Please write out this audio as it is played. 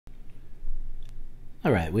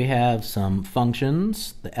All right, we have some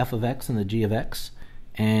functions, the f of x and the g of x,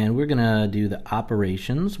 and we're going to do the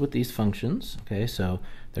operations with these functions. Okay, so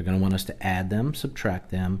they're going to want us to add them, subtract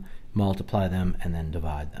them, multiply them, and then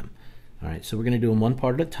divide them. All right, so we're going to do them one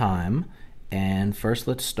part at a time, and first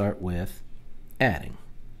let's start with adding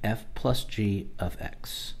f plus g of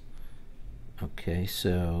x. Okay,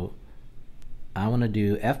 so I want to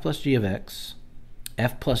do f plus g of x.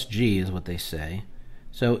 F plus g is what they say.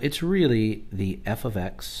 So it's really the f of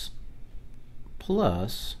x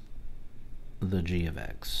plus the g of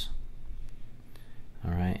x.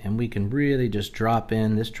 All right, and we can really just drop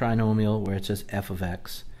in this trinomial where it says f of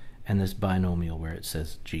x and this binomial where it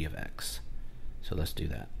says g of x. So let's do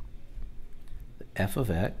that. The f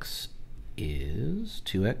of x is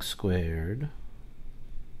 2x squared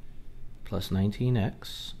plus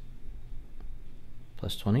 19x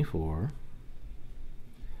plus 24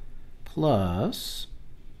 plus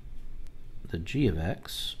the g of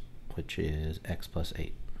x, which is x plus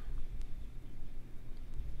 8.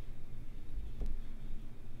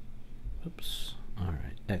 Oops. All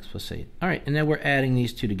right, x plus 8. All right, and then we're adding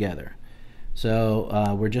these two together.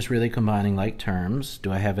 So we're just really combining like terms.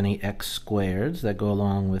 Do I have any x squareds that go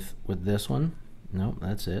along with this one? No,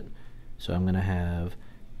 that's it. So I'm going to have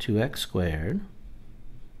 2x squared.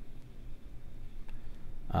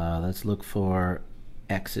 Let's look for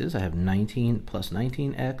x's. I have 19 plus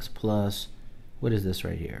 19x plus, what is this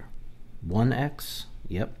right here? 1x.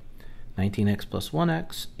 Yep. 19x plus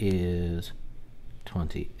 1x is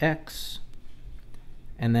 20x.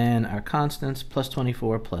 And then our constants, plus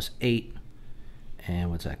 24 plus 8. And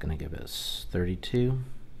what's that going to give us? 32.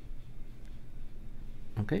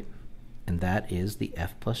 Okay. And that is the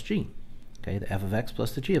f plus g. Okay, the f of x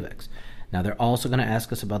plus the g of x. Now they're also going to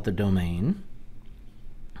ask us about the domain.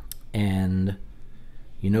 And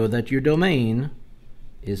you know that your domain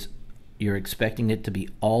is, you're expecting it to be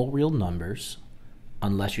all real numbers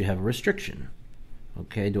unless you have a restriction.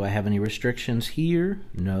 Okay, do I have any restrictions here?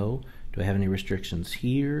 No. Do I have any restrictions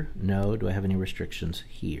here? No. Do I have any restrictions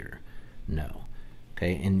here? No.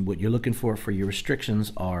 Okay, and what you're looking for your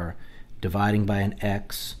restrictions are dividing by an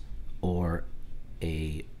x or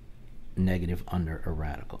a negative under a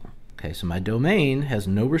radical. Okay, so my domain has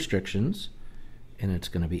no restrictions, and it's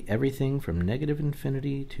going to be everything from negative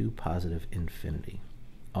infinity to positive infinity.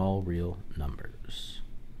 All real numbers.